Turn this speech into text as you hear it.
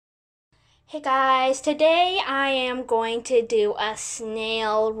Hey guys, today I am going to do a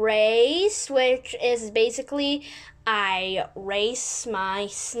snail race, which is basically I race my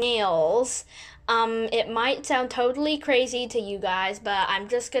snails. It might sound totally crazy to you guys, but I'm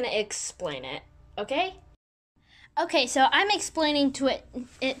just gonna explain it, okay? Okay, so I'm explaining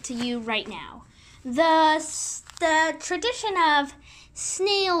it to you right now. The tradition of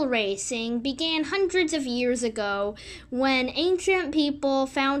snail racing began hundreds of years ago when ancient people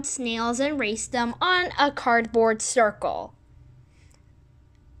found snails and raced them on a cardboard circle.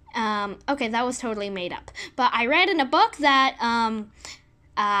 Okay, that was totally made up. But I read in a book that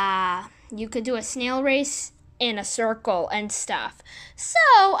you could do a snail race in a circle and stuff.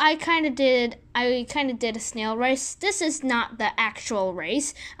 So I kind of did a snail race. This is not the actual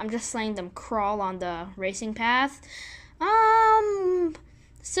race. I'm just letting them crawl on the racing path.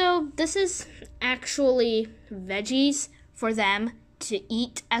 So this is actually veggies for them to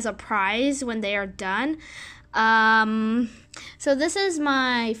eat as a prize when they are done. So this is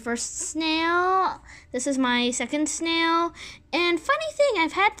my first snail. This is my second snail. And funny thing,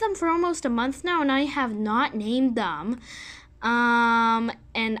 I've had them for almost a month now and I have not named them.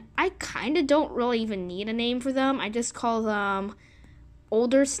 And I kind of don't really even need a name for them. I just call them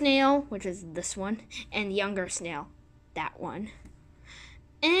older snail, which is this one, and younger snail, that one.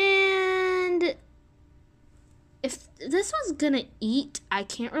 And if this one's gonna eat, I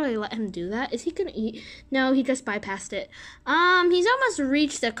can't really let him do that. Is he gonna eat? No, he just bypassed it. He's almost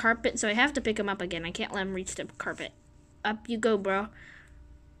reached the carpet, so I have to pick him up again. I can't let him reach the carpet. Up you go, bro.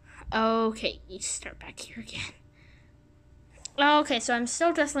 Okay, you start back here again. Okay, so I'm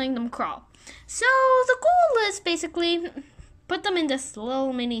still just letting them crawl. So the goal is basically put them in this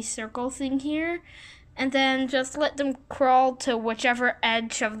little mini circle thing here, and then just let them crawl to whichever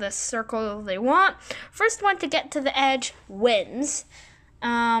edge of the circle they want. First one to get to the edge wins.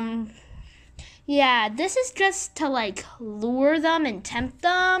 Yeah, this is just to like lure them and tempt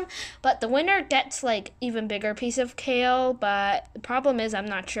them, but the winner gets like even bigger piece of kale, but the problem is I'm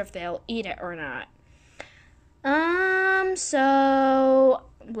not sure if they'll eat it or not. So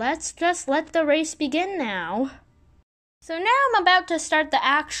let's just let the race begin now. So now I'm about to start the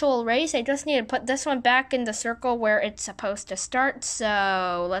actual race. I just need to put this one back in the circle where it's supposed to start.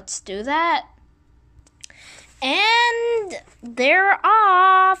 So let's do that. And they're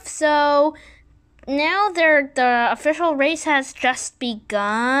off. So now the official race has just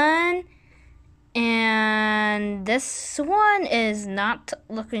begun. And this one is not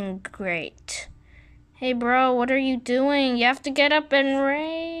looking great. Hey bro, what are you doing? You have to get up and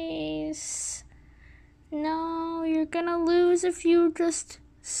race. No, you're gonna lose if you just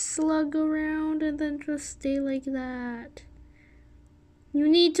slug around and then just stay like that. You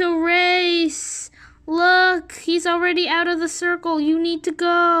need to race. Look, he's already out of the circle. You need to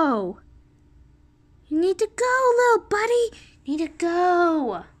go. You need to go, little buddy. You need to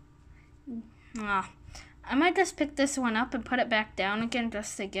go. I might just pick this one up and put it back down again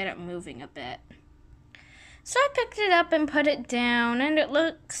just to get it moving a bit. So I picked it up and put it down, and it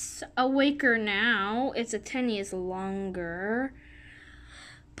looks awaker now. It's a 10 years longer.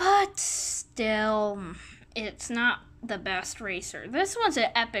 But still, it's not the best racer. This one's an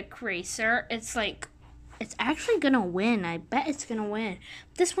epic racer. It's actually gonna win. I bet it's gonna win.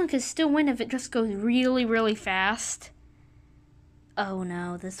 This one could still win if it just goes really, really fast. Oh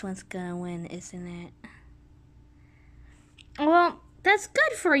no, this one's gonna win, isn't it? Well, that's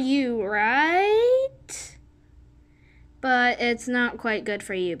good for you, right? But it's not quite good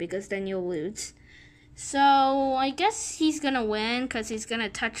for you because then you'll lose. So I guess he's gonna win because he's gonna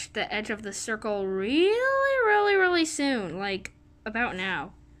touch the edge of the circle really, really, really soon. Like about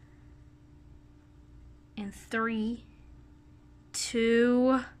now. In 3,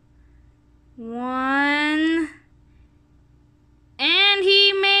 2, 1. And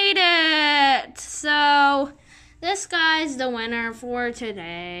he made it! So this guy's the winner for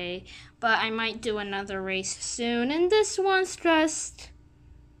today. But I might do another race soon. And this one's just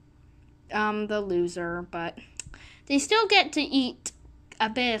the loser. But they still get to eat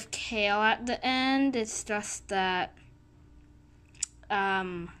a bit of kale at the end. It's just that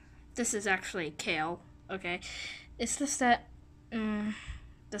this is actually kale. Okay. It's just that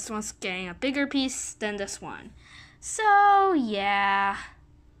this one's getting a bigger piece than this one. So yeah.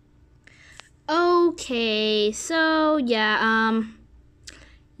 Okay, so yeah,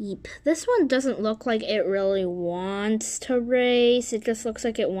 Yep. This one doesn't look like it really wants to race. It just looks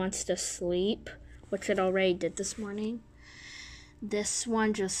like it wants to sleep, which it already did this morning. This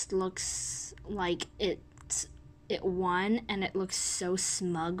one just looks like it won, and it looks so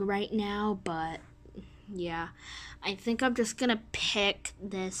smug right now, but Yeah, I think I'm just gonna pick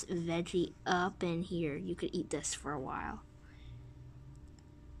this veggie up in here. You could eat this for a while.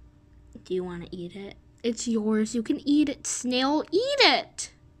 Do you want to eat it? It's yours. You can eat it, Snail. Eat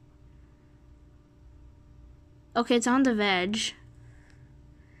it! Okay, it's on the veg.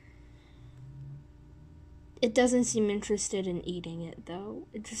 It doesn't seem interested in eating it, though.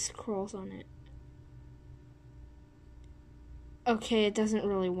 It just crawls on it. Okay, it doesn't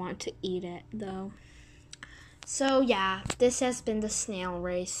really want to eat it, though. So, yeah, this has been the snail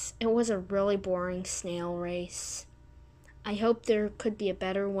race. It was a really boring snail race. I hope there could be a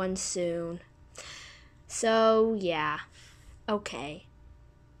better one soon. So, yeah. Okay.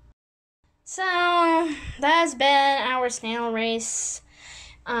 So, that's been our snail race.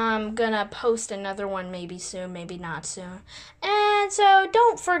 I'm gonna post another one maybe soon, maybe not soon. And so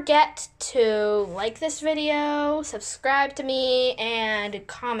don't forget to like this video, subscribe to me, and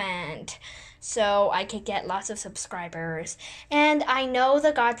comment so I could get lots of subscribers. And I know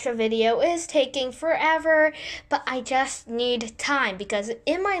the gotcha video is taking forever, but I just need time because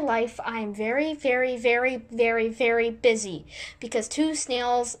in my life I'm very, very, very, very, very busy because 2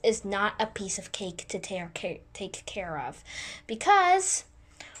 snails is not a piece of cake to take care of because,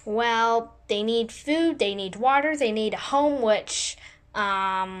 well, they need food, they need water, they need a home, which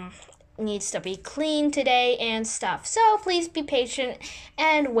needs to be cleaned today and stuff. So please be patient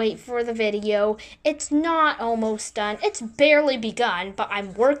and wait for the video. It's not almost done. It's barely begun, but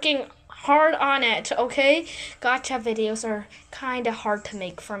I'm working hard on it, okay? Gotcha videos are kind of hard to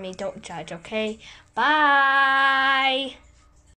make for me. Don't judge, okay? Bye!